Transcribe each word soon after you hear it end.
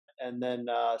and then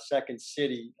Second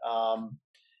City.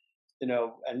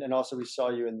 And also we saw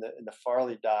you in the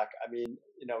Farley doc. I mean,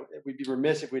 we'd be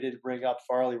remiss if we didn't bring up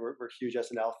Farley. We're huge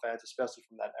SNL fans, especially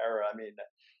from that era. I mean,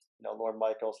 Lorne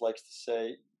Michaels likes to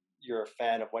say you're a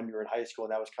fan of when you were in high school,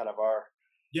 and that was kind of our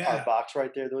box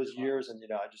right there those years. And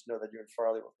I just know that you and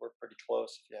Farley were pretty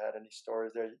close. If you had any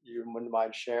stories there, you wouldn't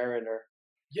mind sharing, or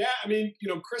yeah, I mean,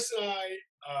 Chris and I.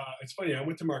 It's funny. I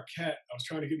went to Marquette. I was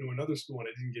trying to get into another school and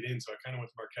I didn't get in, so I kind of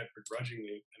went to Marquette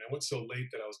begrudgingly. And I went so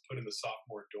late that I was put in the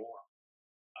sophomore dorm,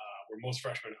 where most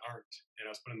freshmen aren't. And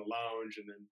I was put in the lounge, and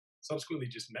then subsequently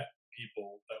just met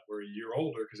people that were a year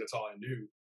older because that's all I knew.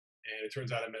 And it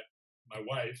turns out I met my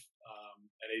wife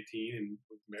at 18 and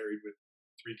was married with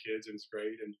 3 kids, and it's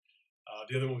great. And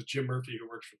the other one was Jim Murphy, who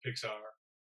works for Pixar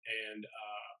and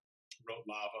wrote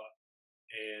Lava,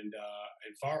 and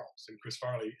Farles and Chris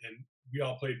Farley, and we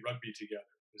all played rugby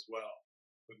together as well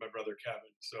with my brother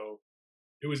Kevin. So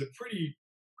it was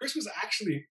Chris was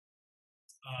actually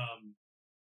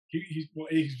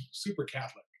he's super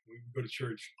Catholic. We would go to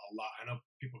church a lot. I know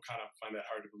people kind of find that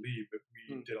hard to believe, but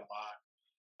we did a lot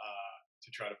to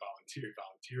try to volunteer.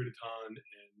 Volunteered a ton,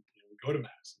 and we go to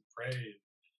mass and pray.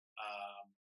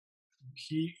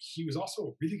 He was also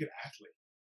a really good athlete,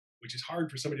 which is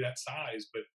hard for somebody that size,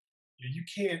 but you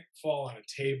can't fall on a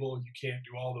table. You can't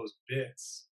do all those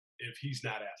bits if he's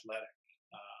not athletic.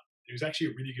 He was actually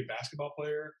a really good basketball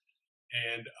player,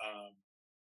 and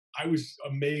I was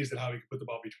amazed at how he could put the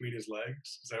ball between his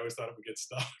legs, because I always thought it would get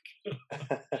stuck.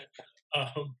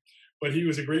 But he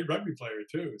was a great rugby player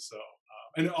too. So,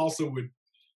 and also would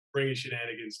bring his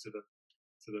shenanigans to the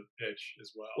pitch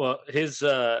as well. Well, his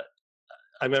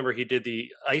I remember he did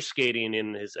the ice skating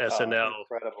in his SNL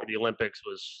for the Olympics.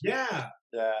 Was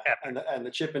epic. And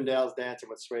the Chippendales dancing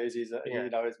with Swayze's,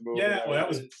 his movie. Yeah, well, that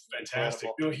was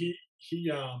fantastic. He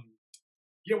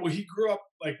grew up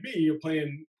like me,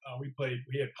 playing.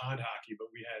 We had pond hockey, but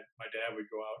my dad would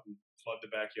go out and flood the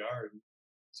backyard.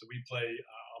 So we play.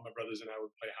 All my brothers and I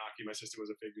would play hockey. My sister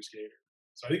was a figure skater.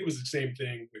 So I think it was the same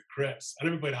thing with Chris. I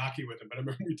never played hockey with him, but I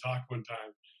remember we talked one time,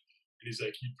 and he's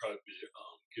like, "You'd probably be a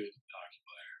good hockey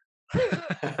player."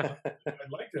 I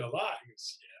liked it a lot. He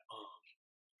goes,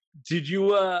 "Yeah." Did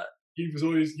you? He was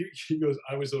always. He goes,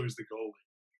 "I was always the goalie."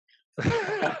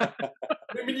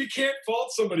 I mean, you can't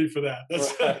fault somebody for that.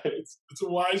 That's it's a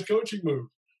wise coaching move.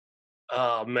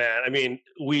 Oh man, I mean,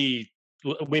 we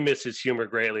miss his humor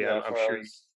greatly. I'm sure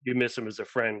you miss him as a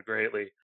friend greatly.